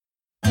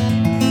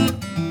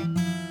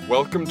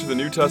Welcome to the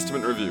New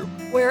Testament Review,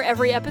 where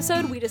every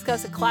episode we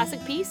discuss a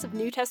classic piece of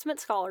New Testament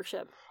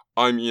scholarship.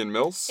 I'm Ian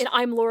Mills. And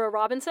I'm Laura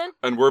Robinson.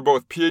 And we're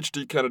both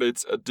PhD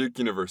candidates at Duke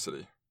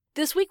University.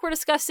 This week we're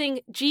discussing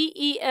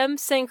G.E.M.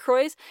 St.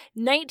 Croix's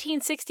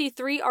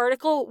 1963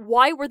 article,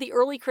 Why Were the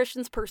Early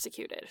Christians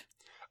Persecuted?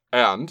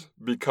 And,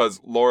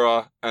 because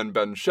Laura and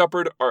Ben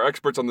Shepard are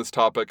experts on this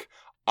topic,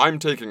 I'm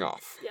taking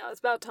off. Yeah, it's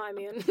about time,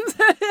 Ian.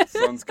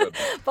 Sounds good.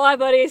 Bye,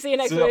 buddy. See you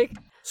next week.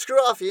 Screw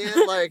off, Ian.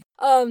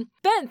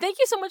 Ben, thank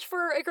you so much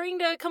for agreeing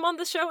to come on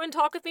the show and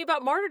talk with me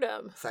about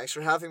martyrdom. Thanks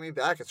for having me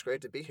back. It's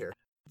great to be here.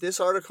 This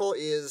article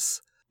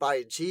is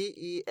by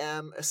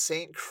G.E.M.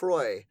 St.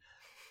 Croix,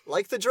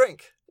 like the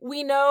drink.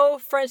 We know,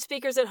 French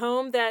speakers at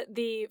home, that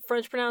the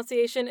French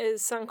pronunciation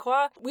is Saint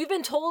Croix. We've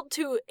been told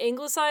to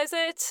anglicize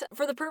it.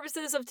 For the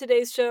purposes of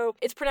today's show,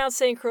 it's pronounced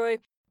St. Croix.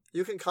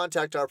 You can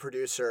contact our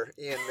producer,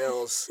 Ian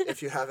Mills,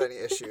 if you have any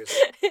issues.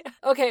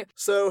 Okay.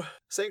 So,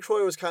 St.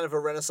 Croix was kind of a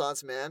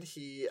Renaissance man.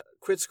 He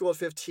quit school at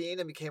 15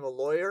 and became a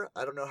lawyer.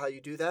 I don't know how you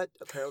do that.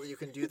 Apparently you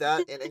can do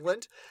that in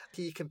England.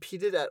 He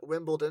competed at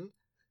Wimbledon.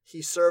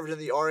 He served in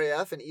the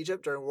RAF in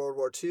Egypt during World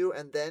War II,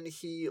 and then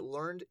he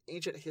learned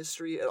ancient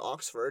history at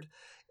Oxford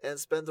and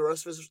spent the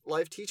rest of his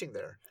life teaching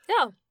there.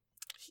 Yeah.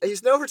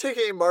 He's known for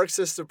taking a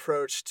Marxist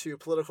approach to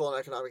political and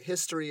economic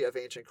history of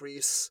ancient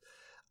Greece.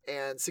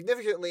 And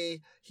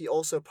significantly, he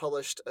also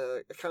published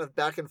a kind of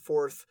back and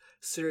forth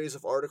series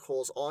of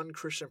articles on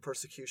Christian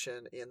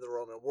persecution in the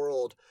Roman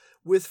world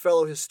with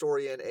fellow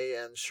historian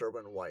A.N.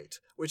 Sherwin White,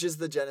 which is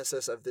the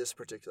genesis of this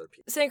particular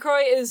piece. St.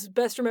 Croix is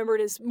best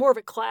remembered as more of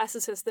a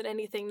classicist than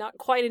anything, not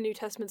quite a New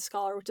Testament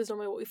scholar, which is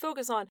normally what we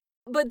focus on.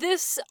 But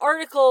this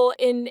article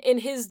in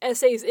his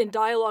essays in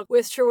dialogue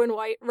with Sherwin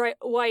White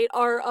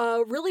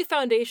are really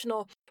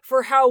foundational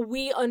for how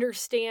we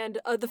understand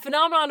the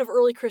phenomenon of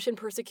early Christian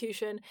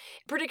persecution,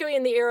 particularly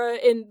in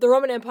the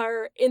Roman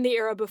Empire, in the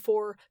era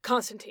before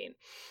Constantine.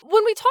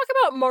 When we talk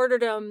about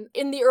martyrdom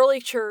in the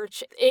early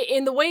church,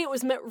 in the way it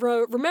was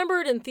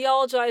remembered and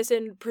theologized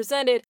and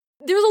presented,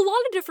 there's a lot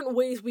of different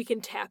ways we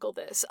can tackle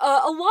this.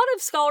 A lot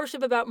of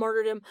scholarship about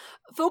martyrdom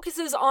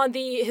focuses on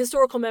the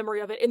historical memory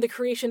of it in the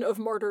creation of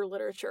martyr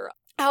literature.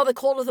 How the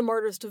cult of the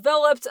martyrs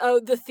developed,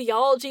 the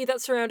theology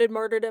that surrounded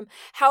martyrdom,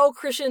 how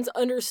Christians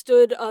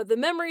understood the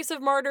memories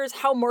of martyrs,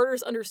 how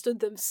martyrs understood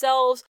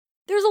themselves.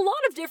 There's a lot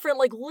of different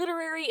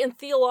literary and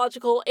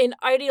theological and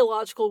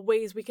ideological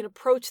ways we can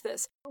approach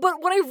this.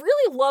 But what I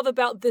really love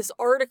about this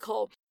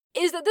article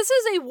is that this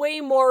is a way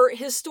more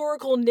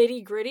historical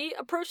nitty-gritty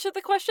approach to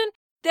the question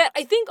that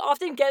I think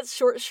often gets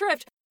short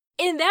shrift.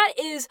 And that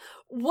is,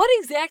 what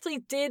exactly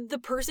did the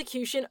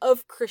persecution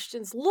of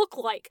Christians look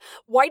like?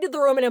 Why did the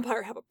Roman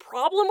Empire have a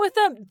problem with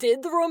them?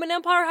 Did the Roman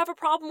Empire have a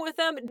problem with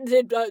them?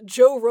 Did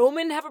Joe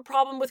Roman have a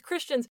problem with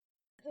Christians?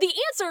 The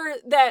answer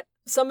that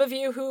some of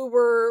you who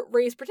were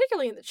raised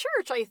particularly in the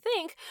church, I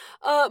think,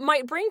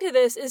 might bring to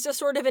this is just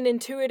sort of an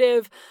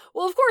intuitive,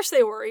 well, of course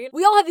they were.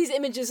 We all have these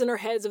images in our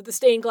heads of the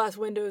stained glass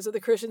windows of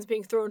the Christians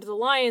being thrown to the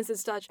lions and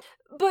such.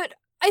 But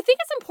I think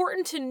it's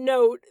important to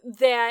note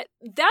that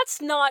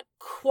that's not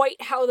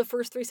quite how the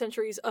first 3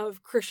 centuries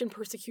of Christian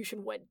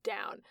persecution went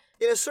down.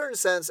 In a certain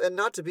sense, and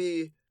not to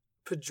be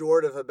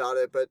pejorative about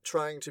it, but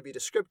trying to be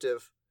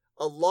descriptive,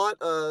 a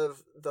lot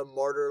of the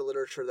martyr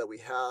literature that we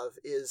have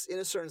is, in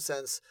a certain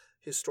sense,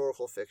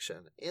 historical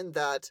fiction, in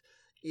that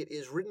it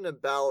is written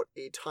about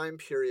a time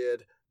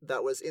period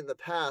that was in the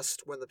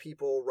past when the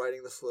people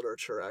writing this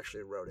literature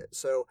actually wrote it.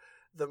 So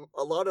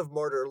a lot of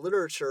martyr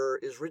literature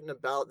is written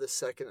about the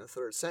 2nd and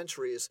 3rd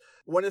centuries,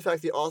 when in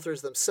fact the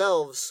authors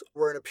themselves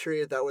were in a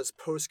period that was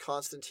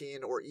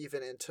post-Constantine or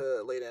even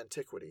into late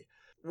antiquity.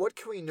 What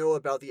can we know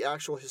about the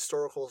actual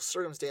historical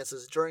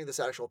circumstances during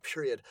this actual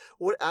period?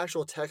 What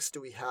actual texts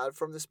do we have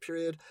from this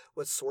period?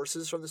 What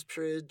sources from this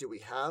period do we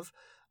have?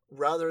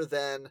 Rather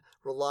than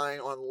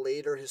relying on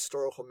later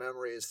historical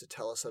memories to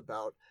tell us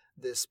about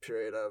this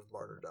period of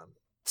martyrdom.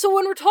 So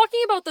when we're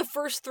talking about the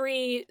first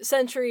 3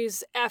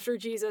 centuries after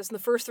Jesus and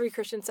the first 3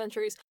 Christian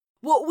centuries,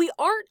 what we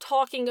aren't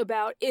talking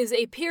about is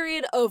a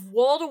period of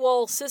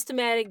wall-to-wall,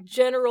 systematic,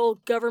 general,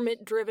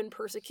 government-driven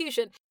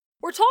persecution.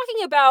 We're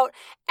talking about,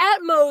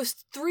 at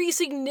most, 3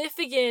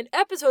 significant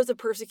episodes of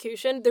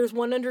persecution. There's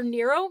one under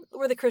Nero,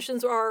 where the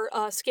Christians are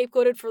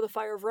scapegoated for the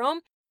fire of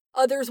Rome.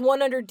 There's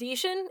one under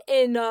Domitian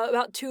in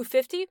about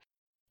 250.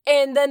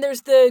 And then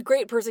there's the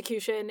Great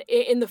Persecution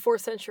in the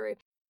 4th century.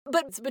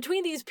 But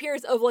between these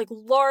periods of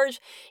large,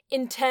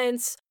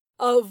 intense,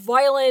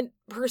 violent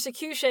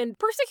persecution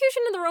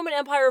in the Roman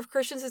Empire of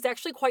Christians is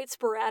actually quite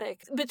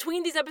sporadic.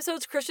 Between these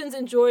episodes, Christians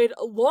enjoyed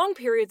long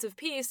periods of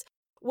peace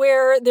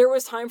where there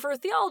was time for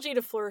theology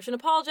to flourish and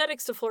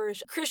apologetics to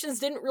flourish. Christians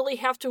didn't really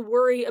have to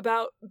worry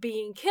about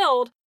being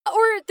killed,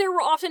 or there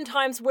were often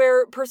times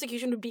where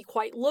persecution would be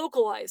quite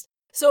localized.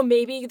 So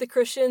maybe the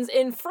Christians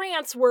in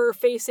France were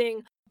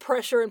facing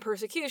pressure and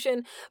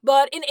persecution,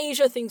 but in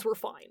Asia things were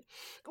fine.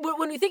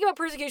 When we think about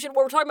persecution,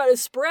 what we're talking about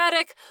is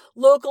sporadic,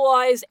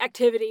 localized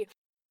activity.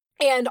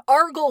 And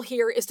our goal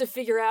here is to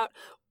figure out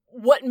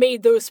what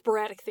made those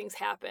sporadic things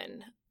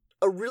happen.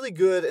 A really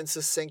good and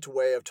succinct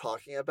way of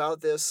talking about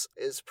this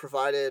is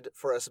provided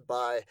for us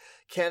by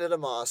Candida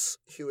Moss,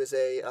 who is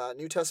a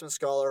New Testament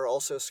scholar,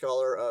 also a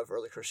scholar of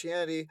early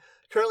Christianity,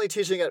 currently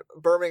teaching at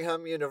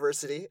Birmingham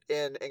University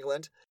in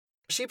England.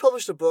 She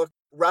published a book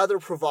rather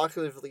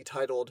provocatively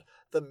titled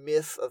The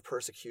Myth of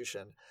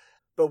Persecution.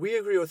 But we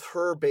agree with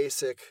her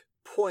basic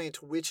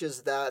point, which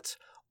is that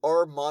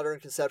our modern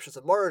conceptions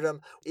of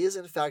martyrdom is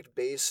in fact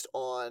based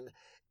on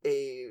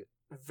a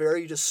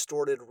very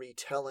distorted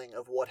retelling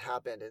of what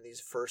happened in these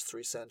first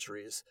 3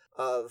 centuries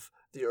of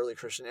the early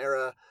Christian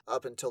era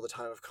up until the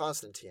time of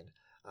Constantine.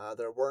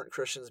 There weren't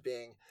Christians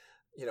being,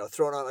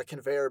 thrown on a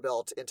conveyor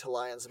belt into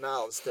lions'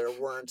 mouths. There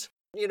weren't,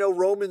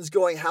 Romans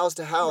going house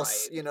to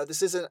house. Right.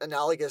 This isn't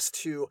analogous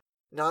to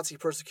Nazi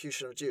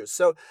persecution of Jews.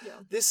 So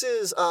this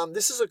is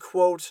a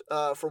quote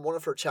from one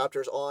of her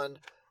chapters on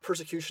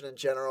persecution in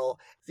general.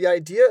 The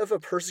idea of a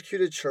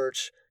persecuted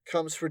church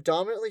comes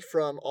predominantly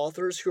from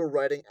authors who are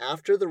writing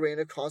after the reign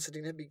of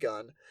Constantine had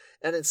begun,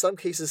 and in some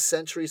cases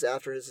centuries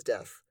after his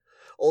death.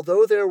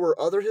 Although there were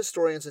other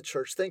historians and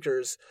church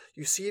thinkers,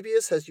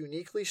 Eusebius has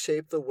uniquely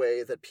shaped the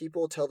way that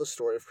people tell the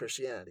story of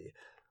Christianity.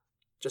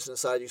 Just an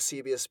aside,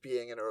 Eusebius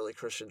being an early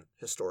Christian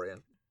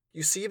historian.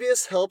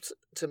 Eusebius helped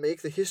to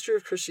make the history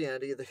of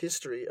Christianity the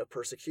history of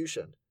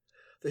persecution.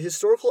 The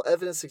historical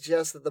evidence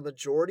suggests that the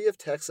majority of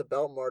texts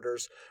about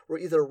martyrs were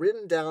either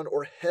written down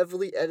or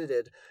heavily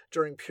edited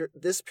during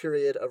this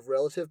period of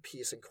relative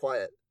peace and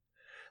quiet.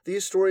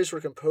 These stories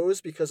were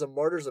composed because a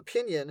martyr's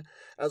opinion,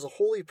 as a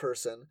holy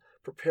person,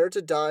 prepared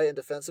to die in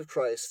defense of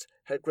Christ,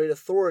 had great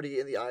authority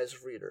in the eyes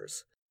of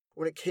readers.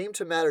 When it came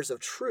to matters of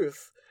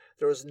truth,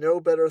 there was no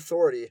better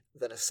authority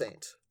than a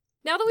saint.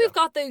 Now that we've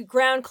got the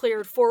ground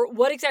cleared for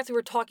what exactly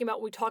we're talking about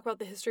when we talk about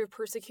the history of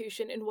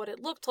persecution and what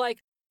it looked like,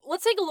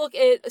 let's take a look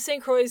at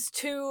St. Croix's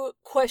 2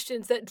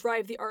 questions that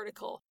drive the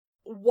article.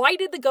 Why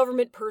did the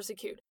government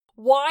persecute?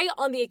 Why,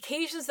 on the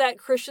occasions that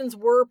Christians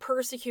were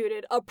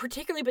persecuted,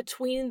 particularly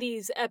between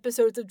these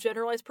episodes of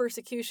generalized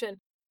persecution,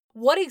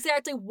 what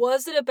exactly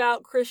was it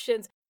about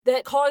Christians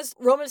that caused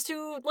Romans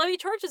to levy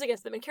charges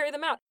against them and carry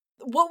them out?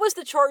 What was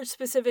the charge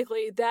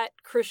specifically that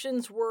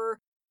Christians were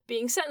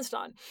being sentenced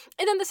on?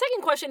 And then the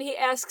second question he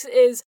asks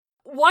is,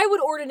 why would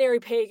ordinary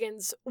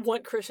pagans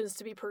want Christians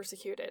to be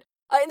persecuted?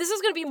 And this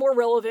is going to be more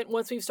relevant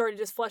once we've started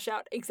to flesh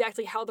out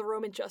exactly how the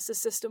Roman justice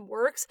system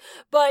works.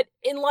 But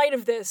in light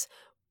of this,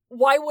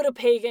 why would a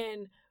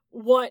pagan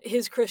want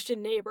his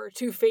Christian neighbor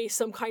to face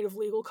some kind of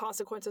legal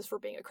consequences for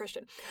being a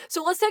Christian?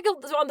 So let's take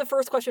on the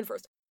first question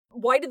first.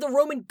 Why did the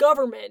Roman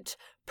government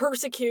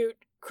persecute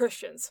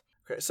Christians?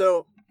 Okay,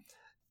 so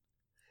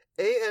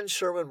A.N.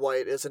 Sherman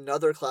White is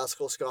another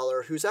classical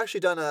scholar who's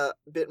actually done a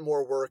bit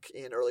more work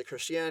in early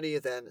Christianity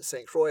than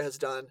St. Croix has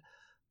done.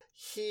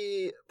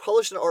 He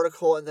published an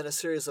article and then a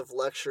series of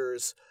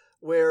lectures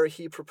where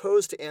he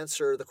proposed to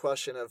answer the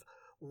question of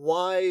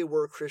why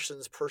were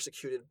Christians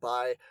persecuted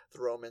by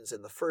the Romans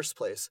in the first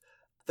place.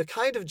 The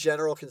kind of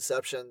general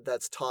conception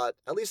that's taught,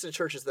 at least in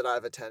churches that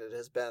I've attended,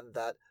 has been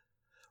that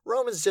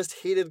Romans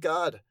just hated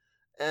God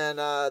and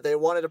they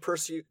wanted to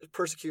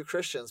persecute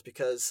Christians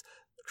because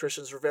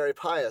Christians were very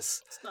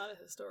pious. It's not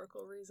a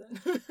historical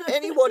reason.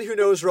 Anyone who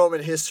knows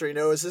Roman history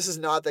knows this is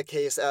not the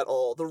case at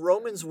all. The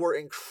Romans were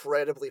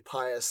incredibly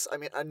pious. I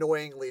mean,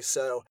 annoyingly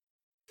so.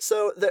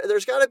 So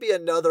there's got to be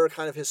another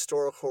kind of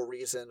historical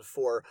reason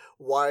for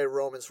why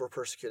Romans were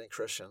persecuting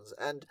Christians.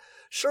 And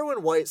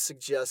Sherwin White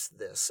suggests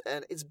this,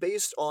 and it's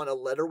based on a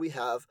letter we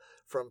have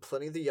from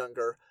Pliny the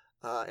Younger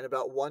in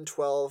about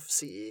 112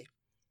 CE,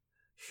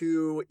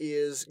 who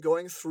is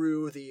going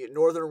through the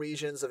northern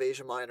regions of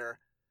Asia Minor,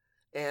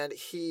 and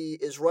he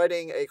is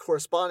writing a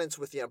correspondence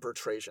with the Emperor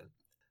Trajan.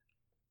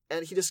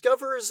 And he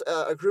discovers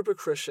a group of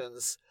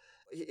Christians.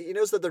 He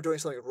knows that they're doing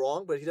something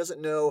wrong, but he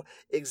doesn't know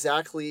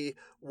exactly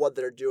what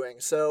they're doing.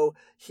 So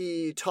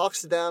he talks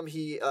to them,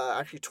 he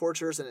actually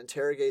tortures and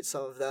interrogates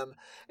some of them,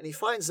 and he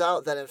finds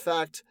out that, in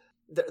fact,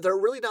 they're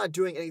really not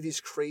doing any of these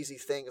crazy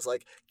things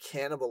like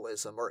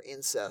cannibalism or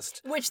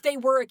incest. Which they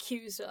were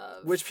accused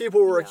of. Which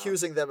people were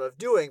accusing them of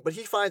doing, but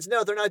he finds,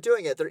 no, they're not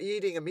doing it. They're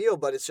eating a meal,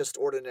 but it's just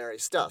ordinary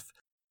stuff.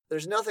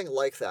 There's nothing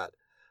like that.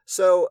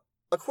 So,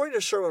 according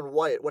to Sherwin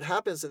White, what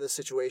happens in this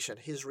situation,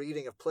 his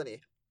reading of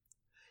Pliny,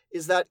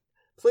 is that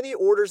Pliny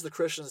orders the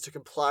Christians to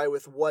comply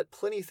with what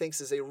Pliny thinks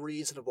is a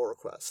reasonable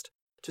request,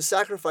 to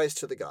sacrifice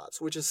to the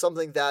gods, which is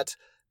something that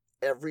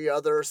every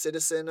other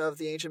citizen of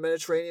the ancient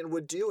Mediterranean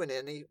would do in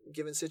any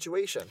given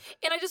situation.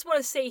 And I just want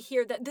to say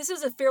here that this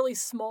is a fairly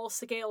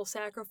small-scale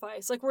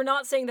sacrifice. Like, we're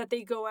not saying that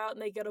they go out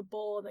and they get a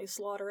bull and they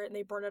slaughter it and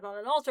they burn it on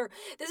an altar.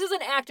 This is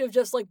an act of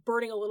just, like,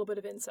 burning a little bit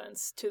of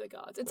incense to the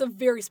gods. It's a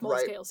very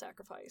small-scale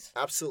sacrifice.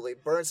 Absolutely.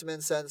 Burn some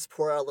incense,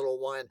 pour out a little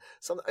wine,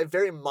 a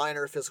very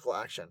minor physical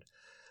action.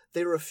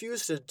 They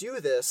refuse to do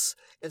this,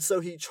 and so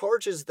he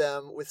charges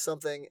them with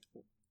something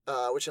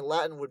which in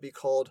Latin would be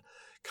called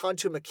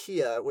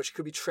contumacia, which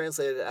could be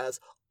translated as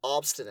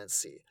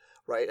obstinacy,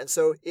 right? And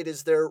so it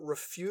is their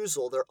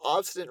refusal, their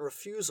obstinate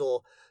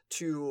refusal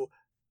to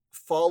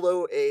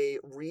follow a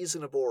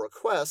reasonable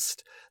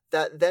request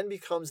that then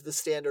becomes the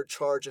standard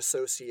charge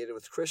associated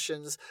with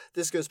Christians.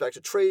 This goes back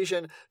to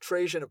Trajan.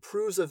 Trajan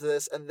approves of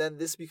this, and then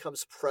this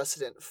becomes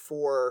precedent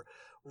for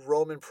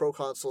Roman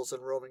proconsuls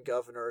and Roman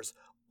governors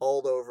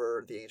all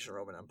over the ancient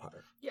Roman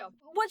Empire. Yeah.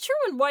 What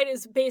Sherwin White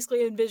is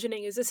basically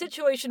envisioning is a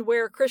situation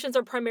where Christians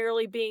are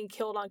primarily being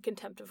killed on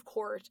contempt of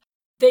court.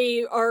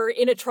 They are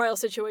in a trial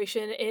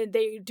situation and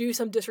they do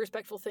some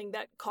disrespectful thing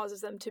that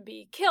causes them to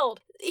be killed.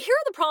 Here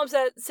are the problems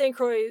that St.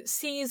 Croix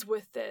sees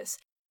with this.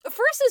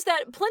 First is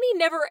that Pliny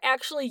never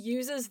actually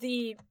uses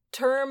the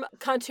term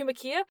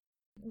contumacia,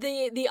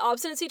 the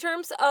obstinacy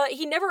terms.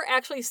 He never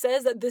actually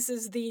says that this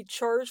is the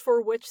charge for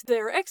which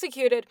they're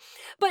executed,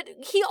 but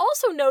he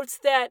also notes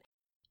that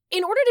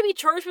in order to be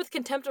charged with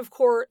contempt of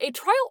court, a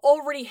trial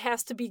already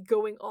has to be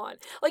going on.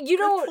 Like, you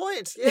don't... Good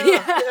point.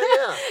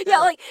 Yeah.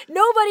 Like,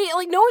 nobody...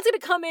 Like, no one's going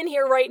to come in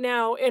here right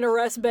now and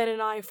arrest Ben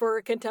and I for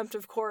contempt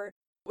of court.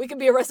 We could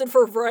be arrested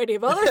for a variety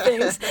of other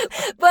things.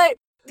 But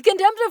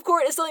contempt of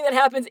court is something that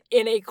happens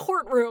in a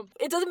courtroom.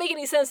 It doesn't make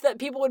any sense that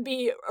people would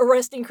be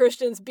arresting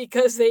Christians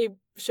because they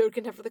showed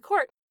contempt for the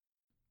court.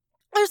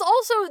 There's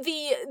also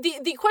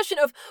the question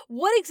of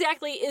what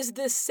exactly is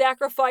this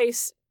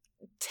sacrifice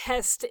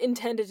test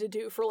intended to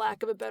do, for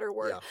lack of a better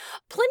word. Yeah.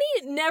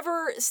 Pliny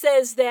never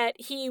says that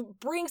he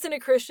brings in a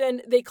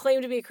Christian, they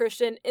claim to be a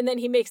Christian, and then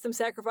he makes them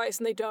sacrifice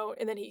and they don't,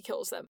 and then he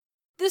kills them.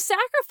 The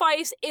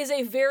sacrifice is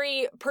a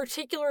very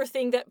particular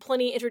thing that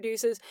Pliny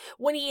introduces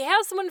when he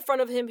has someone in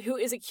front of him who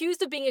is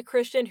accused of being a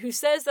Christian who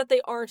says that they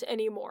aren't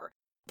anymore.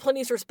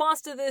 Pliny's response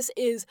to this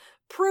is,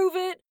 prove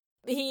it.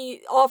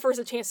 He offers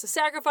a chance to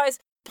sacrifice.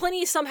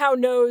 Pliny somehow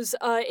knows,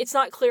 it's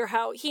not clear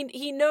how,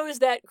 he knows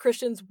that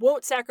Christians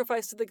won't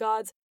sacrifice to the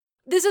gods.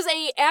 This is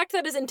an act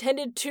that is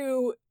intended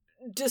to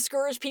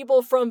discourage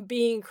people from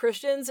being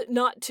Christians,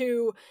 not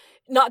to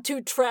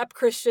trap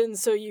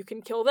Christians so you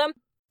can kill them.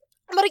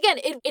 But again,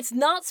 it's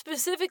not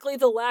specifically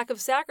the lack of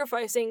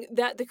sacrificing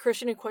that the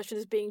Christian in question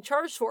is being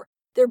charged for.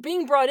 They're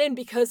being brought in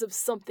because of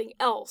something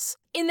else.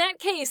 In that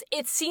case,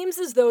 it seems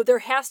as though there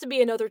has to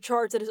be another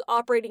charge that is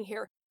operating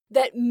here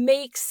that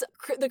makes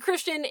the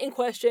Christian in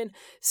question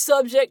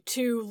subject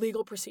to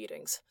legal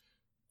proceedings.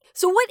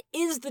 So what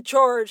is the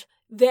charge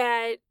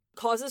that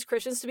causes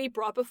Christians to be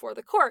brought before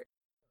the court?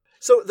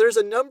 So there's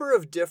a number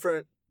of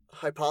different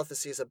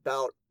hypotheses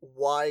about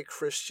why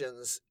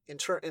Christians, in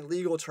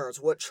legal terms,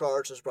 what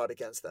charge was brought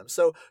against them.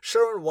 So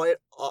Sherwin White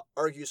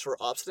argues for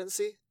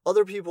obstinacy.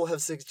 Other people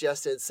have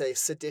suggested, say,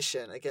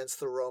 sedition against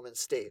the Roman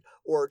state,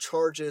 or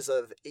charges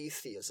of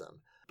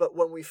atheism. But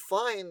when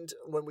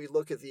we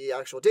look at the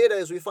actual data,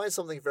 is we find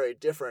something very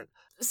different.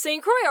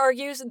 St. Croix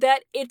argues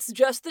that it's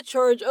just the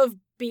charge of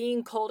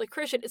being called a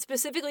Christian. It's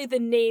specifically the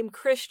name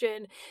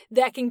Christian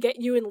that can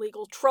get you in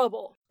legal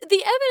trouble.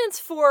 The evidence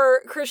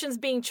for Christians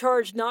being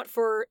charged not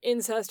for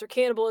incest or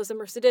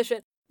cannibalism or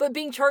sedition, but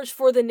being charged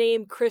for the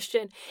name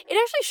Christian,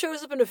 it actually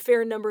shows up in a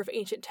fair number of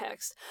ancient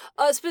texts.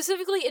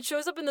 Specifically, it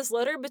shows up in this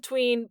letter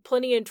between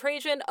Pliny and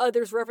Trajan.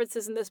 There's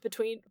references in this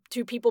between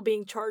two people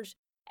being charged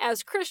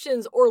as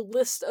Christians, or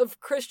lists of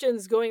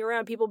Christians going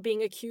around, people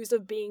being accused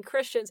of being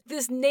Christians.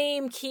 This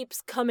name keeps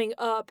coming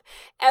up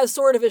as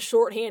sort of a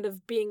shorthand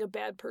of being a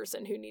bad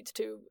person who needs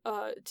to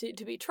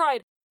be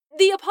tried.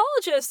 The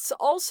apologists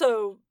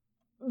also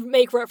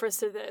make reference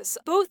to this.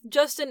 Both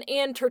Justin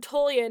and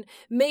Tertullian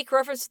make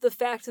reference to the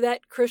fact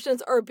that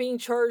Christians are being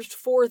charged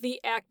for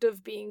the act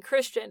of being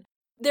Christian.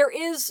 There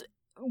is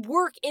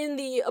work in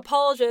the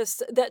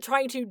apologists that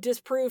trying to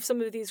disprove some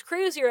of these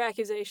crazier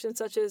accusations,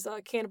 such as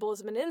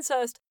cannibalism and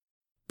incest,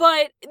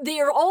 but they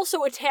are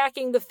also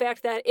attacking the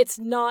fact that it's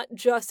not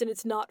just and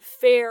it's not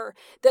fair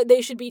that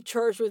they should be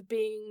charged with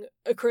being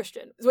a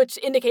Christian, which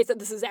indicates that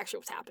this is actually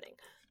what's happening.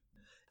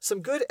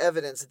 Some good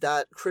evidence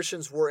that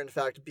Christians were in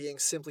fact being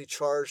simply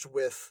charged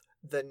with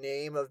the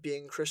name of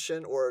being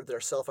Christian, or their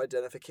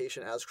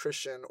self-identification as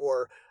Christian,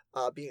 or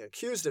being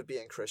accused of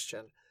being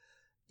Christian,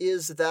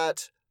 is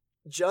that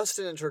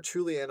Justin and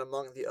Tertullian,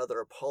 among the other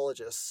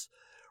apologists,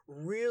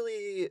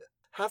 really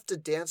have to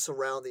dance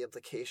around the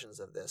implications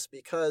of this,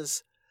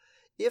 because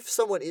if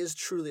someone is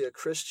truly a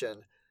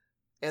Christian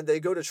and they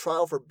go to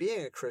trial for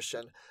being a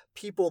Christian,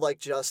 people like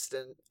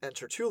Justin and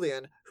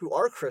Tertullian, who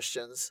are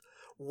Christians,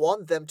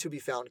 want them to be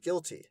found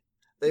guilty.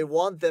 They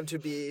want them to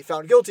be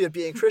found guilty of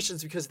being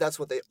Christians because that's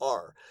what they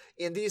are.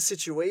 In these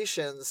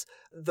situations,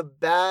 the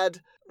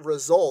bad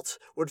result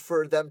would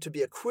for them to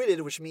be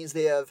acquitted, which means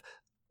they have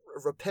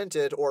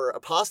repented or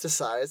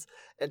apostatized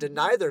and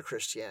denied their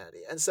Christianity.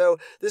 And so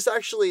this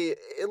actually,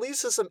 it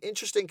leads to some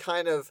interesting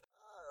kind of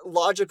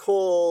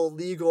logical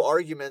legal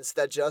arguments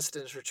that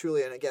Justin and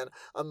Tertullian, again,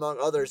 among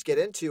others, get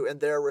into in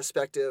their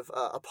respective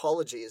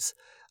apologies,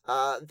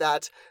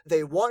 that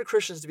they want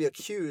Christians to be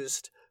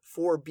accused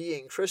for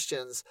being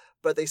Christians,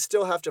 but they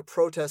still have to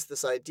protest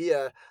this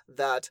idea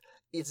that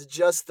it's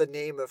just the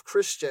name of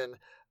Christian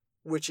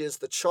which is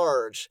the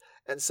charge.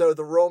 And so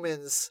the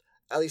Romans,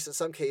 at least in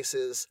some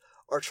cases,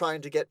 are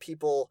trying to get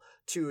people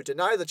to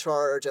deny the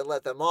charge and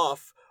let them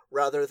off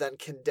rather than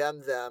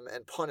condemn them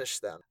and punish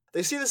them.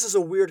 They see this as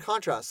a weird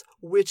contrast,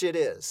 which it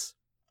is.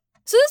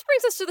 So this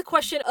brings us to the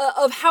question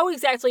of how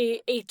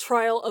exactly a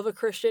trial of a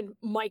Christian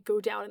might go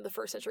down in the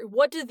first century.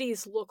 What do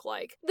these look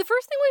like? The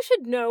first thing we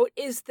should note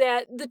is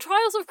that the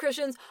trials of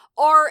Christians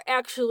are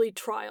actually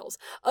trials.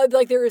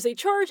 Like there is a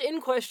charge in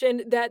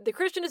question that the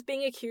Christian is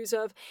being accused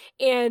of,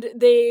 and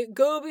they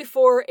go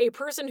before a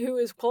person who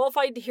is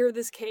qualified to hear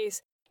this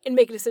case and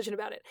make a decision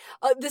about it.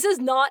 This is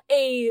not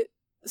a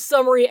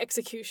summary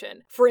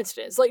execution, for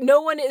instance. Like no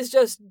one is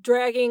just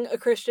dragging a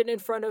Christian in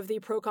front of the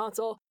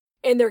proconsul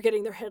and they're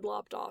getting their head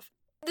lopped off.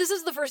 This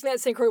is the first thing that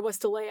St. Croix wants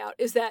to lay out,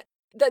 is that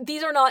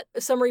these are not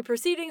summary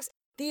proceedings,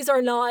 these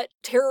are not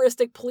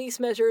terroristic police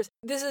measures.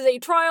 This is a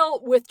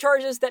trial with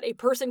charges that a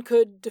person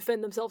could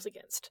defend themselves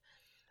against.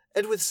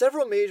 And with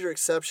several major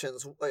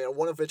exceptions,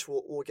 one of which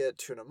we'll get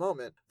to in a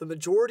moment, the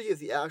majority of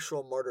the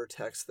actual martyr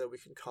texts that we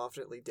can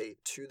confidently date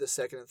to the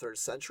 2nd and 3rd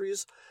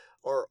centuries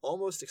are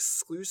almost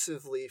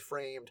exclusively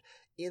framed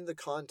in the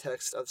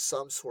context of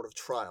some sort of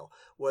trial,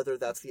 whether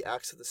that's the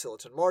Acts of the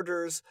Silletan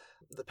Martyrs,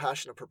 the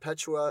Passion of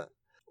Perpetua,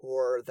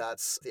 or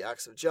that's the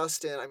Acts of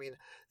Justin. I mean,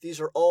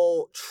 these are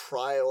all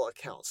trial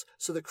accounts.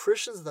 So the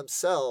Christians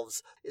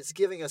themselves is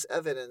giving us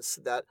evidence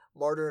that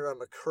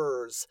martyrdom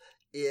occurs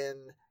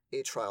in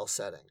a trial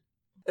setting.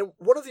 And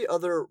one of the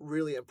other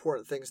really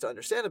important things to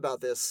understand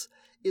about this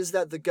is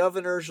that the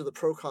governors or the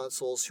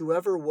proconsuls,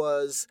 whoever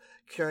was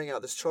carrying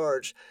out this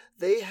charge,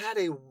 they had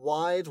a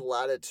wide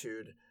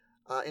latitude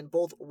in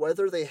both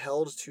whether they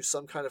held to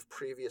some kind of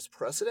previous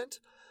precedent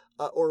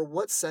or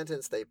what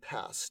sentence they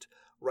passed,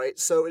 right?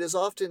 So it is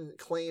often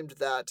claimed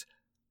that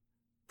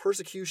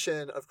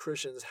persecution of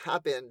Christians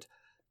happened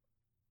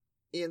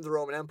in the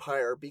Roman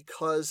Empire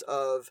because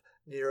of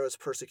Nero's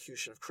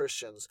persecution of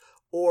Christians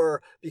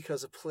or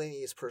because of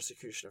Pliny's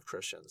persecution of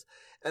Christians.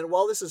 And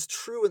while this is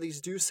true and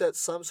these do set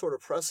some sort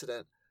of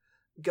precedent,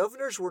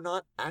 governors were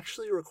not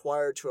actually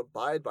required to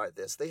abide by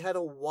this. They had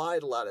a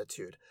wide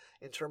latitude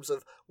in terms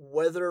of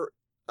whether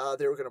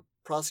they were going to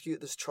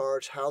prosecute this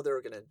charge, how they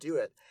were going to do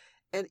it.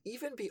 And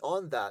even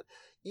beyond that,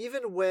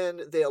 even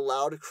when they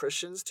allowed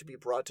Christians to be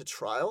brought to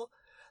trial,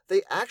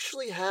 they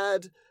actually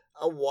had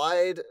a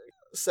wide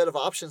set of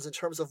options in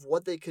terms of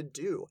what they could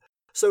do.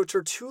 So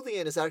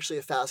Tertullian is actually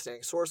a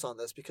fascinating source on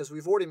this because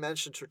we've already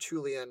mentioned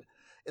Tertullian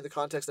in the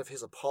context of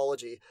his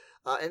Apology.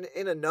 And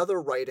in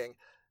another writing,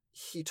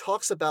 he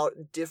talks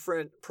about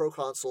different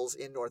proconsuls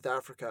in North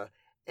Africa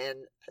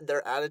and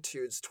their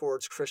attitudes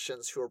towards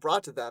Christians who are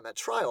brought to them at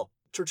trial.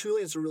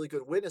 Tertullian's a really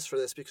good witness for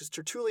this because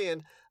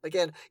Tertullian,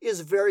 again,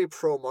 is very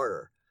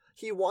pro-martyr.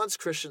 He wants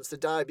Christians to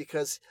die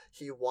because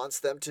he wants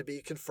them to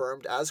be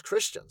confirmed as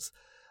Christians.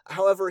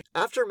 However,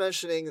 after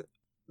mentioning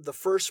the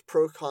first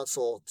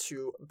proconsul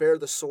to bear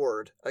the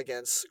sword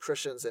against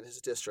Christians in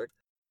his district,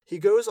 he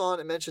goes on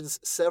and mentions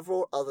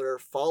several other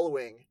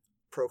following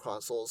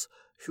proconsuls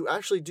who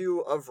actually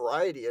do a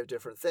variety of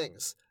different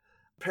things.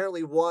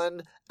 Apparently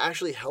one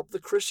actually helped the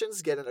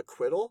Christians get an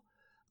acquittal.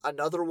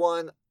 Another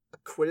one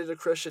acquitted a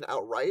Christian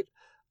outright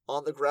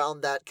on the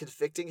ground that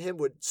convicting him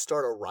would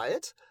start a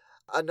riot.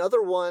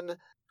 Another one,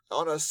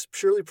 on a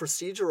purely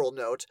procedural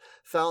note,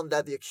 found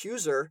that the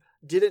accuser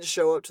didn't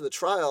show up to the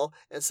trial,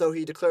 and so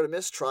he declared a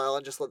mistrial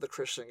and just let the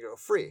Christian go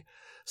free.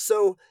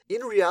 So,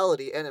 in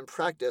reality and in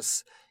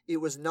practice, it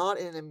was not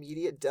an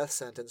immediate death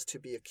sentence to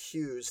be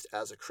accused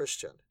as a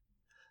Christian.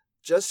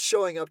 Just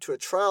showing up to a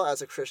trial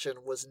as a Christian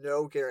was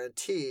no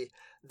guarantee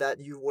that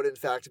you would in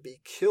fact be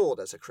killed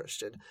as a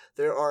Christian.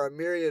 There are a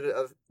myriad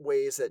of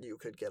ways that you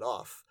could get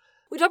off.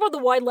 We talk about the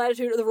wide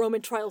latitude of the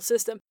Roman trial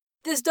system.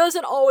 This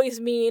doesn't always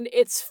mean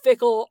it's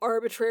fickle,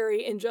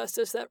 arbitrary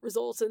injustice that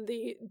results in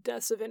the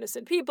deaths of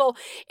innocent people.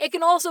 It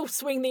can also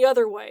swing the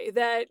other way,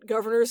 that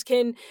governors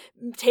can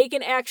take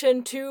an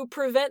action to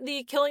prevent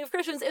the killing of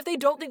Christians if they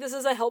don't think this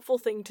is a helpful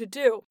thing to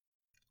do.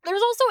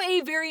 There's also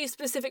a very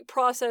specific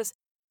process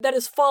that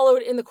is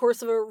followed in the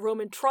course of a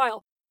Roman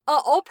trial.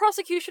 All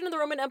prosecution in the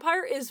Roman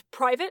Empire is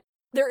private.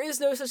 There is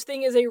no such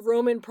thing as a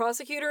Roman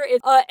prosecutor.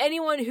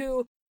 Anyone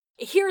who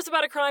hears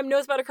about a crime,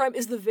 knows about a crime,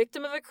 is the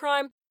victim of a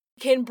crime,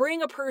 can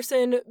bring a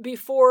person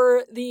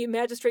before the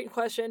magistrate in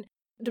question,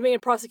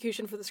 demand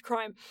prosecution for this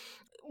crime.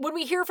 When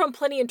we hear from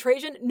Pliny and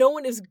Trajan, no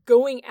one is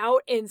going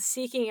out and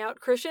seeking out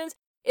Christians.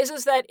 It's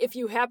just that if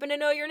you happen to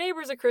know your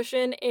neighbor's a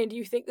Christian and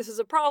you think this is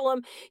a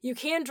problem, you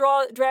can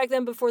drag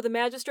them before the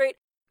magistrate.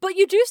 But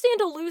you do stand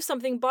to lose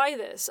something by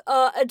this.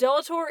 A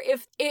delator,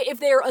 if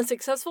they are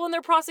unsuccessful in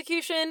their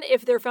prosecution,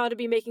 if they're found to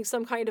be making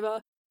some kind of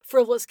a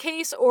frivolous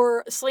case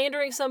or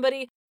slandering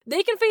somebody,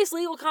 they can face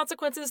legal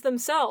consequences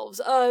themselves.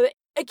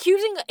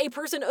 Accusing a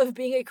person of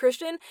being a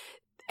Christian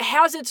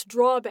has its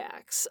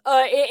drawbacks.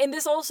 And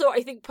this also,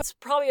 I think, puts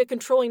probably a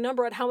controlling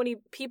number on how many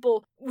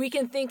people we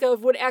can think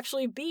of would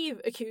actually be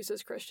accused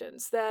as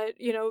Christians. That,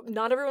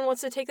 not everyone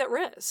wants to take that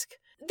risk.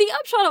 The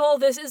upshot of all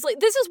this is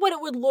this is what it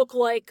would look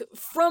like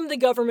from the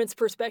government's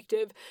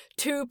perspective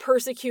to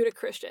persecute a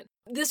Christian.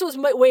 This was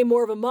way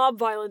more of a mob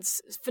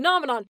violence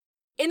phenomenon.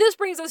 And this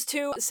brings us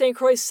to St.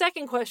 Croix's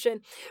second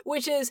question,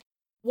 which is,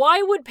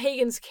 why would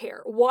pagans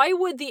care? Why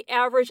would the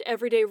average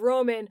everyday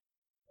Roman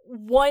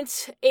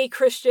want a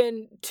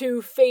Christian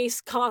to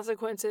face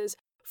consequences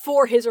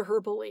for his or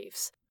her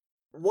beliefs.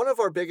 One of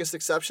our biggest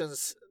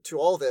exceptions to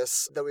all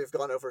this that we've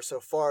gone over so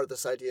far,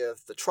 this idea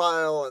of the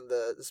trial and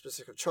the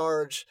specific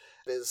charge,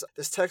 is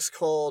this text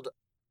called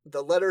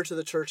The Letter to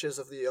the Churches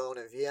of Lyon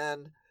and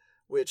Vienne,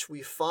 which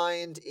we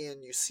find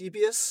in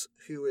Eusebius,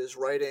 who is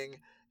writing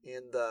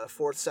in the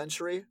 4th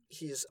century.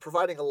 He's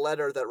providing a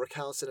letter that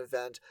recounts an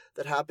event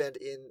that happened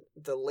in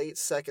the late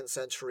 2nd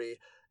century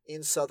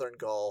in southern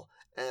Gaul.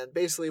 And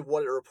basically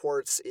what it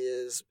reports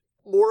is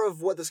more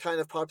of what this kind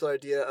of popular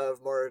idea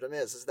of martyrdom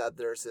is that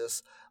there's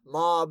this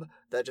mob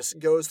that just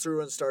goes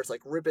through and starts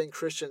like ripping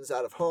Christians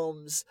out of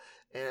homes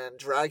and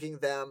dragging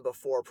them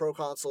before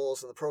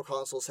proconsuls, and the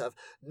proconsuls have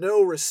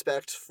no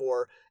respect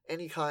for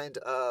any kind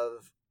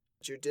of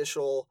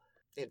judicial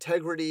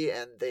integrity,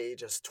 and they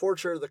just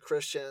torture the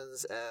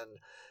Christians and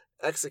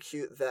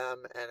execute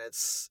them. And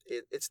it's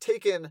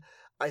taken,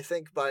 I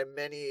think, by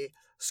many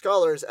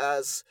scholars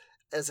as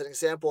an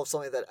example of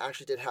something that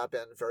actually did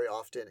happen very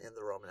often in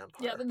the Roman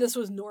Empire. Yeah, this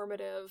was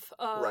normative.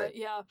 Right.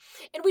 Yeah.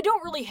 And we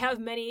don't really have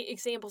many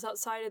examples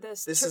outside of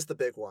this. This is the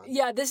big one.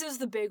 Yeah, this is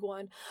the big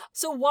one.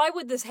 So why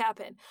would this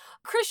happen?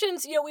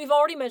 Christians, we've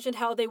already mentioned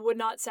how they would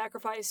not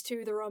sacrifice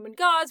to the Roman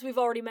gods. We've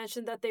already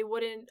mentioned that they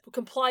wouldn't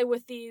comply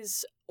with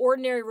these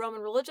ordinary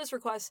Roman religious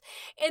requests.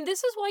 And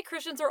this is why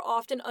Christians are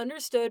often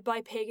understood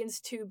by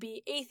pagans to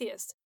be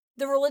atheists.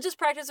 The religious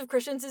practice of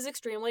Christians is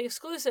extremely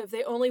exclusive.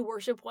 They only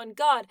worship one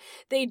God.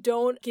 They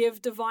don't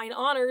give divine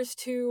honors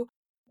to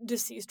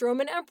deceased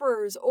Roman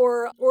emperors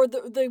or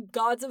the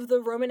gods of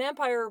the Roman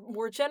Empire,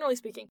 more generally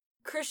speaking.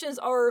 Christians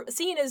are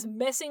seen as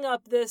messing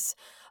up this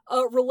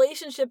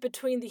relationship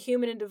between the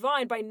human and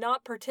divine by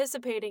not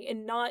participating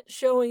and not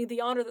showing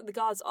the honor that the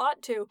gods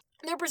ought to.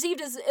 They're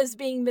perceived as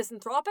being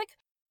misanthropic.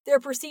 They're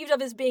perceived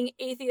of as being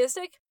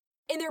atheistic.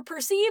 And they're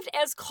perceived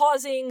as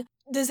causing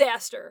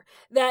disaster.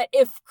 That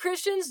if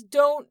Christians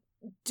don't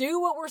do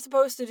what we're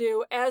supposed to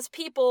do as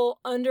people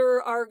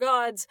under our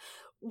gods,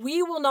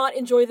 we will not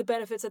enjoy the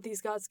benefits that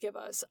these gods give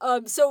us.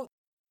 So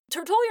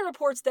Tertullian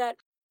reports that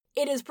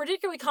it is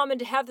particularly common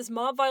to have this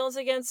mob violence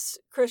against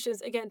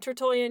Christians. Again,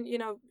 Tertullian,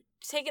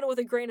 take it with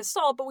a grain of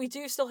salt, but we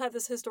do still have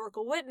this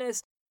historical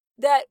witness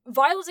that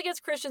violence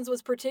against Christians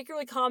was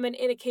particularly common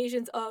in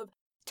occasions of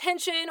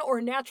tension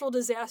or natural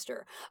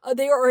disaster.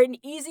 They are an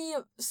easy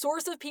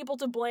source of people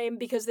to blame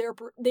because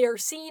they are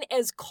seen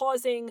as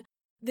causing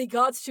the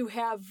gods to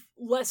have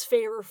less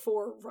favor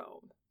for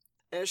Rome.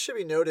 And it should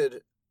be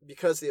noted,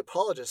 because the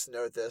apologists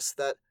note this,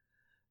 that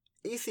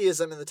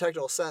atheism in the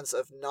technical sense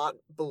of not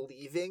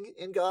believing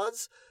in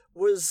gods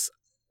was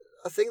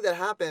a thing that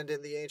happened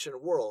in the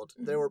ancient world.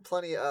 Mm-hmm. There were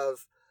plenty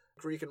of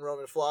Greek and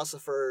Roman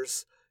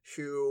philosophers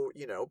who,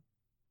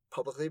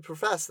 publicly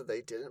professed that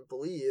they didn't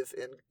believe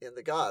in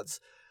the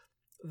gods.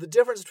 The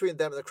difference between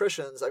them and the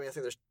Christians, I think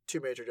there's two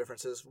major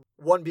differences.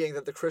 One being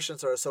that the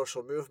Christians are a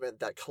social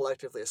movement that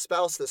collectively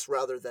espouse this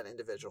rather than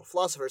individual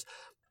philosophers.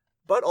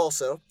 But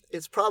also,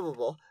 it's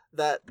probable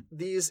that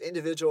these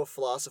individual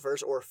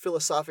philosophers or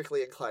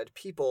philosophically inclined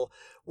people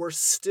were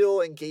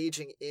still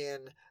engaging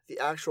in the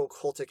actual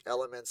cultic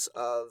elements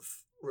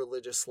of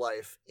religious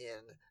life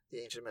in the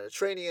ancient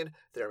Mediterranean.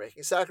 They're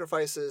making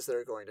sacrifices,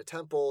 they're going to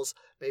temples,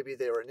 maybe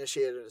they were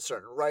initiated into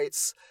certain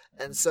rites,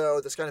 and so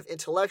this kind of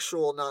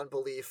intellectual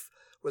non-belief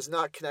was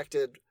not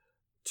connected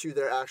to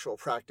their actual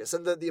practice.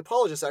 And the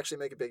apologists actually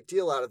make a big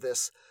deal out of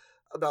this,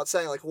 about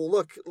saying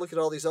look at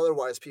all these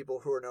otherwise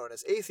people who are known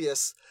as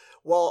atheists,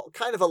 while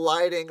kind of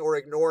eliding or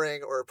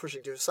ignoring or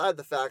pushing to the side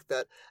the fact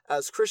that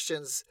as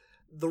Christians,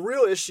 the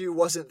real issue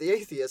wasn't the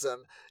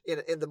atheism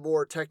in the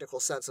more technical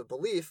sense of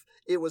belief.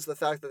 It was the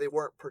fact that they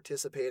weren't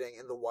participating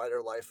in the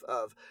wider life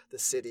of the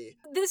city.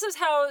 This is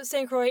how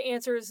St. Croix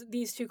answers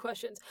these two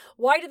questions.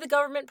 Why did the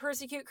government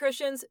persecute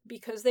Christians?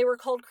 Because they were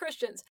called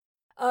Christians.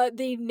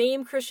 The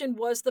name Christian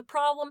was the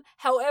problem.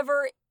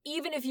 However,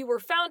 even if you were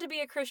found to be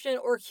a Christian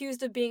or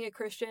accused of being a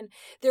Christian,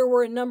 there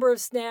were a number of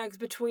snags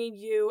between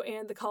you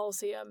and the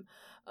Colosseum,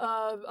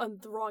 on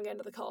the wrong end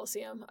of the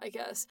Colosseum, I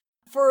guess.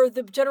 For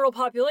the general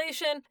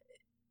population,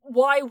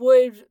 why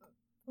would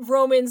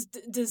Romans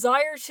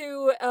desire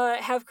to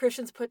have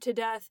Christians put to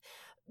death?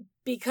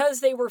 Because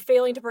they were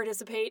failing to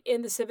participate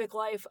in the civic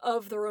life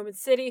of the Roman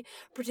city,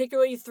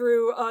 particularly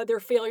through their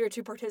failure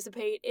to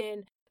participate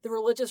in the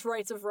religious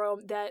rites of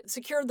Rome that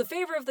secured the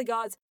favor of the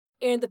gods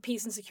and the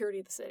peace and security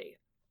of the city.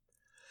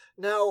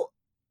 Now,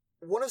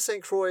 one of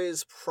St.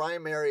 Croix's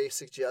primary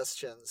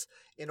suggestions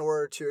in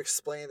order to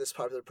explain this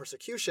popular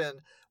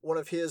persecution, one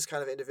of his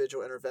kind of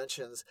individual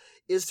interventions,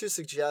 is to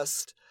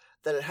suggest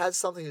that it had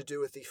something to do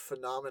with the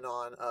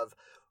phenomenon of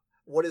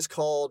what is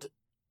called,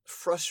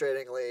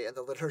 frustratingly in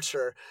the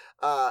literature,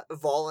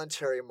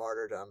 voluntary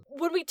martyrdom.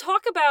 When we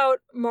talk about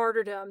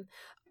martyrdom,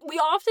 we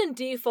often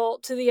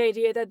default to the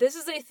idea that this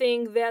is a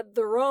thing that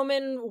the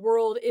Roman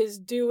world is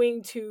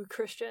doing to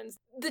Christians.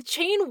 The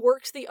chain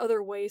works the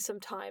other way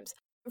sometimes.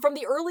 From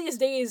the earliest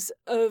days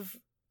of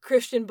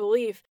Christian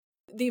belief,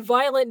 the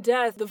violent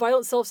death, the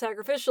violent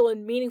self-sacrificial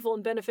and meaningful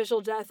and beneficial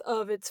death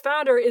of its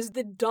founder is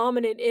the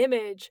dominant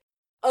image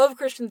of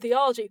Christian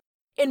theology.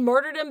 And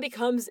martyrdom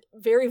becomes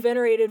very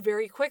venerated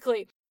very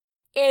quickly.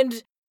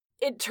 And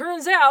it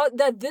turns out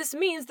that this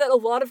means that a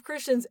lot of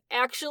Christians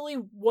actually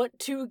want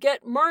to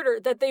get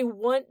martyred, that they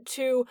want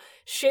to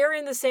share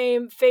in the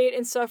same fate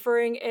and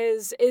suffering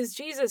as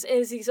Jesus,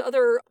 as these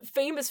other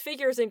famous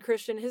figures in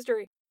Christian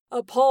history.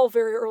 Paul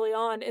very early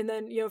on, and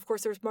then, of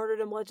course, there's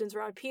martyrdom legends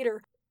around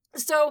Peter.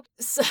 So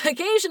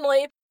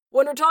occasionally,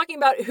 when we're talking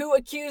about who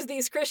accused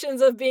these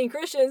Christians of being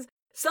Christians,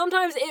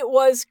 sometimes it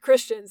was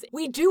Christians.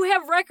 We do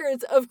have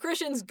records of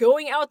Christians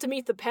going out to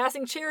meet the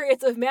passing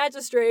chariots of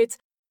magistrates,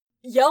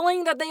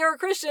 yelling that they are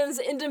Christians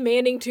and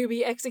demanding to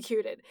be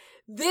executed.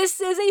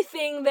 This is a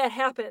thing that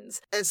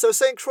happens. And so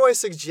St. Croix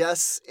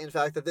suggests, in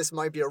fact, that this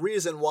might be a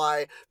reason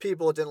why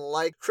people didn't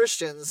like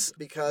Christians,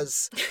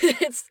 because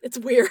it's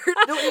weird.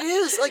 No, it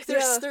is. Like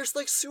there's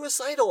like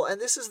suicidal.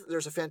 And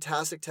there's a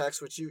fantastic text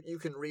which you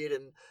can read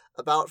in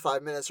about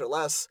 5 minutes or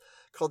less,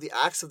 called the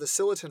Acts of the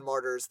Silletan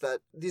Martyrs, that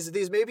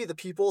these may be the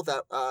people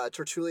that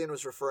Tertullian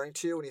was referring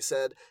to when he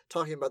said,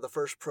 talking about the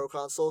first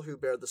proconsul who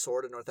bared the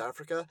sword in North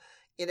Africa.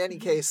 In any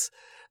case,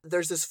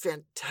 there's this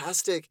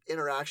fantastic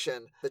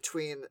interaction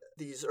between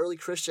these early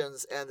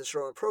Christians and this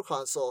Roman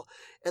proconsul,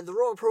 and the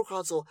Roman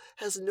proconsul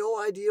has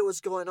no idea what's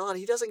going on.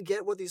 He doesn't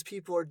get what these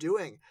people are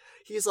doing.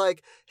 He's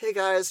like, hey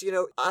guys,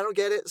 I don't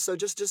get it, so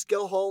just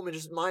go home and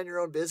just mind your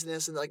own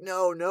business. And like,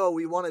 no,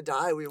 we want to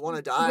die, we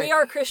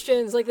are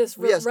Christians, like this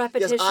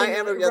repetition. Yes, I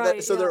am.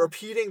 Right, so they're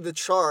repeating the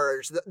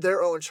charge,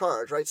 their own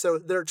charge, right? So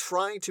they're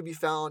trying to be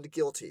found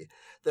guilty.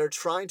 They're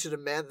trying to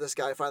demand that this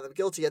guy find them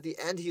guilty. At the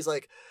end, he's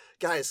like,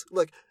 guys,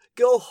 look,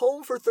 go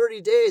home for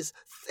 30 days.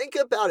 Think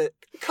about it.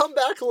 Come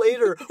back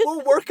later.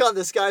 We'll work on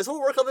this, guys. We'll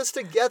work on this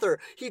together.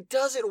 He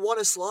doesn't want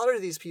to slaughter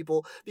these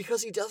people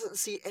because he doesn't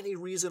see any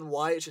reason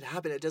why it should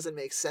happen. It doesn't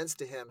make sense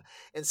to him.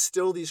 And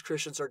still these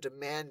Christians are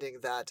demanding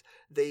that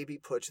they be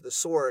put to the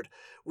sword,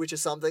 which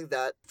is something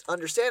that,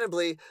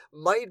 understandably,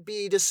 might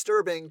be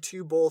disturbing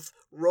to both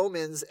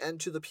Romans and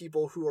to the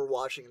people who are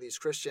watching these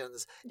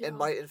Christians, and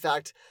might, in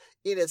fact,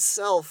 in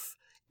itself,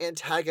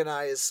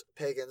 antagonize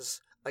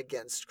pagans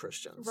against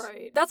Christians.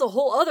 Right. That's a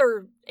whole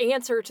other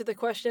answer to the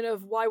question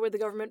of why would the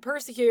government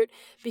persecute?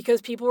 Because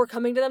people were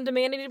coming to them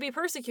demanding to be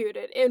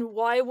persecuted. And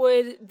why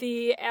would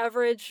the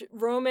average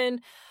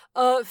Roman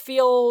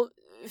feel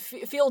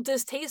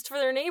distaste for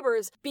their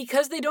neighbors?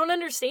 Because they don't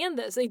understand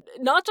this.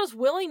 Not just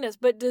willingness,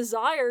 but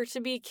desire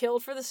to be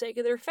killed for the sake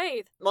of their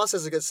faith. Moss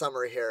has a good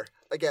summary here.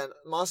 Again,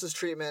 Moss's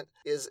treatment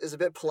is a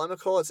bit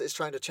polemical. It's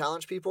trying to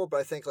challenge people, but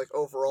I think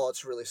overall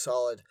it's really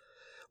solid.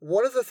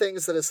 One of the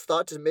things that is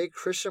thought to make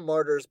Christian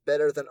martyrs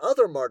better than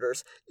other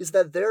martyrs is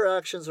that their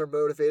actions are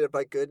motivated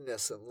by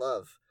goodness and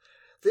love.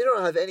 They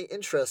don't have any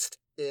interest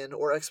in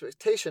or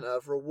expectation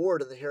of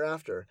reward in the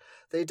hereafter.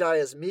 They die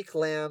as meek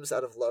lambs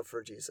out of love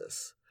for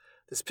Jesus.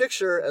 This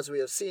picture, as we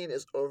have seen,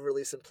 is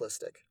overly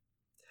simplistic.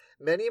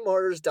 Many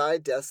martyrs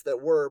died deaths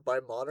that were, by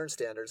modern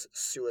standards,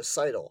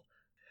 suicidal.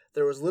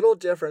 There was little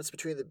difference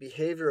between the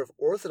behavior of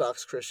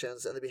Orthodox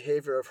Christians and the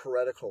behavior of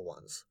heretical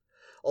ones.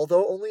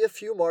 Although only a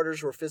few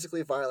martyrs were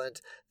physically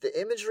violent,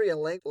 the imagery and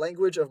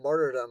language of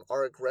martyrdom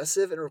are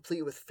aggressive and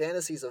replete with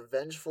fantasies of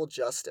vengeful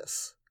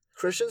justice.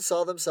 Christians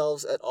saw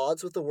themselves at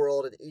odds with the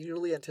world and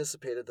eagerly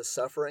anticipated the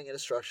suffering and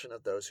destruction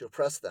of those who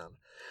oppressed them.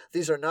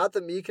 These are not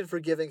the meek and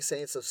forgiving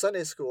saints of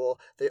Sunday school.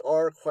 They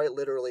are, quite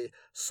literally,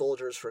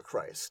 soldiers for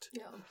Christ.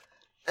 Yeah.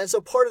 And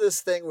so part of this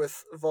thing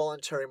with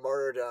voluntary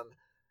martyrdom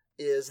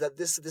is that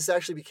this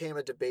actually became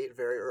a debate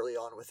very early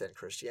on within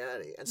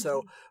Christianity. And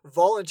so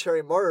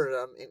voluntary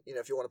martyrdom,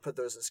 if you want to put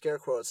those in scare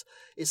quotes,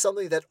 is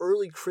something that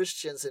early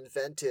Christians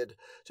invented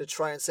to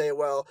try and say,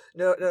 well,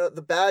 no,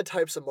 the bad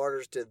types of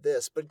martyrs did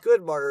this, but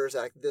good martyrs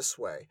act this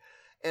way.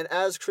 And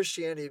as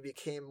Christianity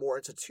became more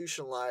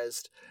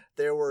institutionalized,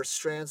 there were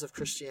strands of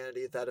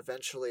Christianity that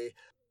eventually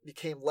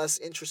became less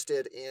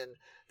interested in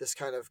this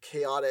kind of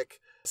chaotic,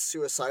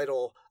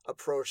 suicidal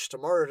approach to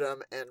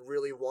martyrdom and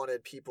really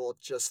wanted people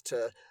just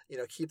to,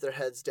 keep their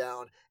heads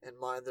down and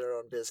mind their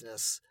own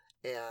business.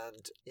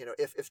 And,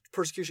 if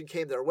persecution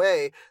came their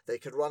way, they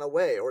could run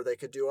away or they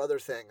could do other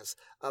things,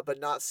 but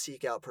not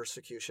seek out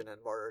persecution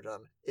and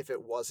martyrdom if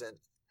it wasn't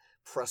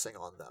pressing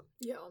on them.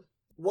 Yeah.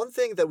 One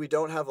thing that we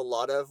don't have a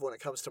lot of when it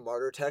comes to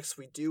martyr texts,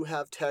 we do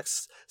have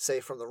texts, say,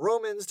 from the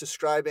Romans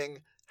describing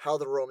how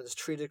the Romans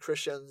treated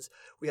Christians.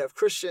 We have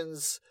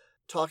Christians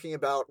talking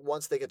about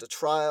once they get to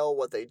trial,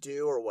 what they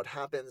do or what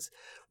happens.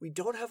 We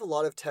don't have a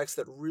lot of texts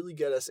that really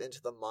get us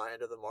into the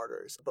mind of the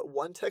martyrs. But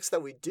one text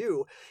that we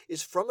do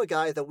is from a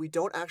guy that we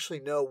don't actually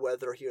know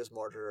whether he was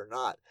martyred or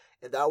not.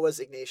 And that was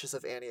Ignatius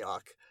of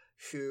Antioch,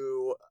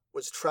 who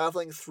was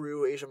traveling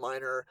through Asia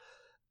Minor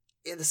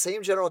in the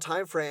same general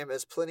time frame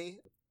as Pliny,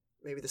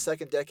 maybe the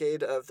second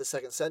decade of the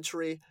 2nd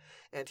century,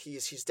 and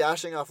he's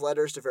dashing off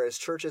letters to various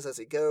churches as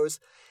he goes.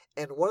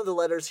 And one of the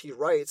letters he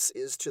writes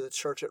is to the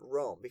church at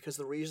Rome, because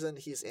the reason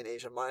he's in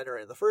Asia Minor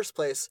in the first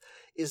place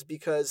is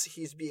because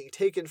he's being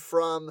taken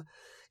from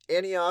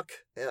Antioch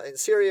in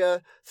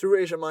Syria through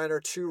Asia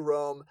Minor to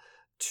Rome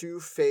to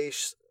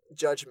face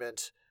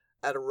judgment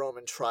at a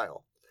Roman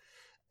trial.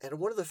 And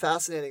one of the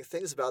fascinating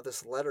things about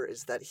this letter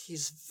is that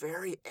he's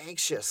very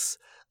anxious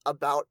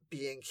about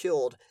being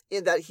killed,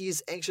 in that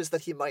he's anxious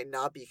that he might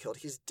not be killed.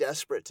 He's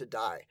desperate to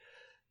die.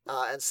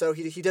 And so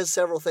he does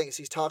several things.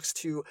 He talks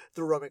to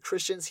the Roman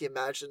Christians. He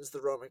imagines the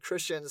Roman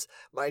Christians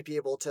might be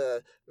able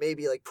to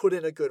maybe like put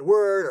in a good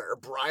word or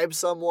bribe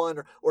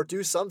someone or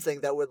do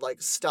something that would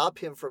like stop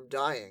him from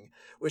dying,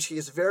 which he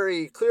is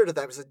very clear to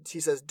them. He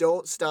says,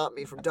 don't stop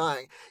me from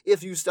dying.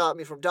 If you stop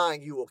me from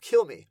dying, you will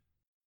kill me.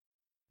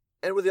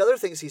 And one of the other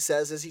things he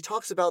says is he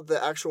talks about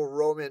the actual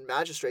Roman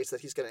magistrates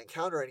that he's going to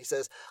encounter, and he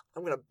says,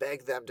 I'm going to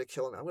beg them to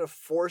kill me. I'm going to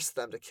force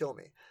them to kill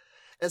me.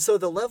 And so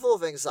the level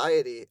of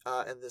anxiety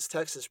in this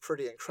text is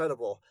pretty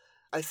incredible.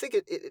 I think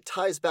it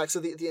ties back. So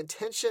the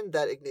intention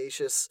that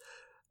Ignatius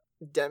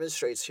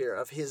demonstrates here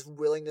of his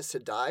willingness to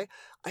die,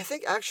 I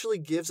think actually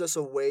gives us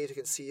a way to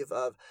conceive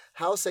of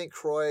how St.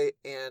 Croix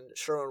and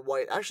Sherwin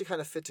White actually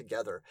kind of fit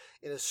together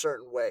in a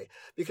certain way.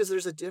 Because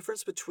there's a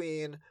difference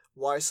between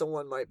why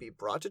someone might be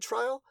brought to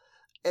trial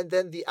and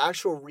then the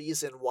actual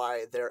reason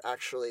why they're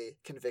actually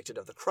convicted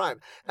of the crime.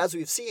 As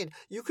we've seen,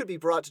 you could be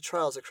brought to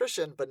trial as a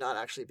Christian but not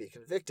actually be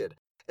convicted.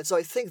 And so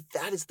I think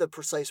that is the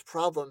precise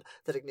problem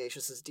that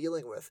Ignatius is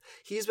dealing with.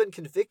 He's been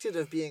convicted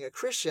of being a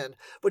Christian,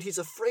 but he's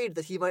afraid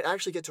that he might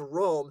actually get to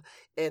Rome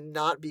and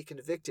not be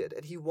convicted.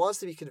 And he wants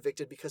to be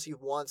convicted because he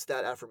wants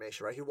that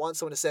affirmation, right? He wants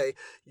someone to say,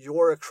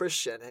 you're a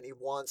Christian, and he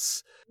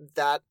wants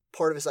that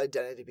part of his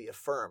identity to be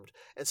affirmed.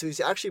 And so he's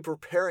actually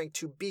preparing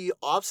to be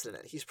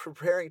obstinate. He's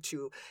preparing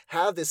to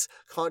have this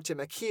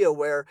contumacia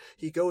where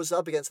he goes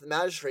up against the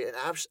magistrate and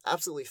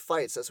absolutely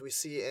fights, as we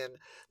see in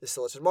the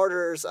Sillerton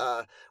Martyrs.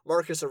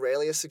 Marcus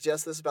Aurelius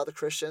suggests this about the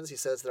Christians. He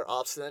says they're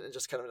obstinate in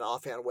just kind of an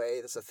offhand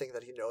way. That's a thing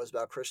that he knows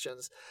about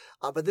Christians.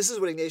 But this is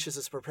what Ignatius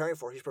is preparing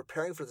for. He's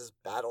preparing for this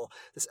battle,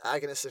 this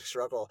agonistic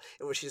struggle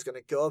in which he's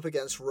going to go up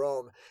against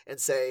Rome and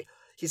say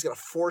he's going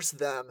to force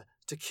them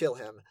to kill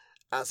him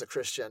as a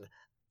Christian.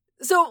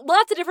 So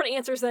lots of different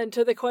answers then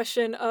to the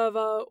question of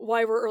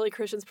why were early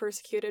Christians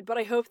persecuted, but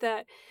I hope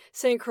that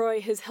St.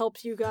 Croix has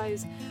helped you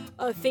guys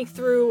think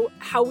through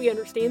how we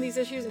understand these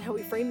issues and how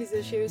we frame these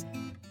issues.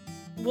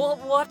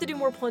 We'll have to do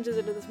more plunges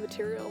into this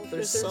material.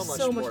 There's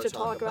so much to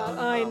talk about.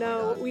 I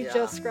know. We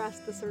just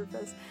scratched the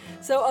surface.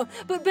 So,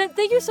 but Ben,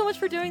 thank you so much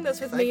for doing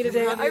this with me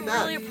today. I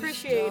really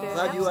appreciate it.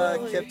 Glad you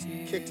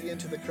kicked you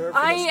into the curb.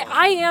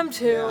 I am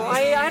too.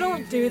 Yeah. I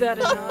don't do that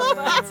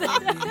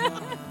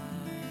enough.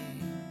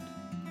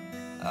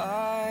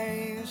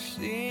 I've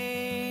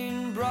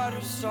seen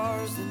brighter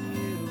stars than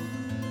you.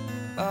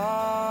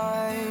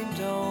 I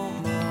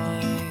don't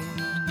mind.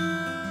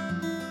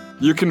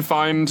 You can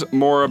find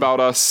more about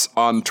us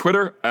on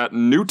Twitter at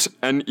Newt,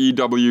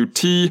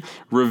 N-E-W-T,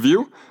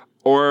 review,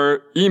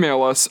 or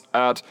email us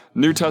at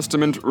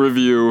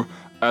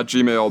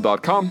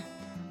newtestamentreview@gmail.com.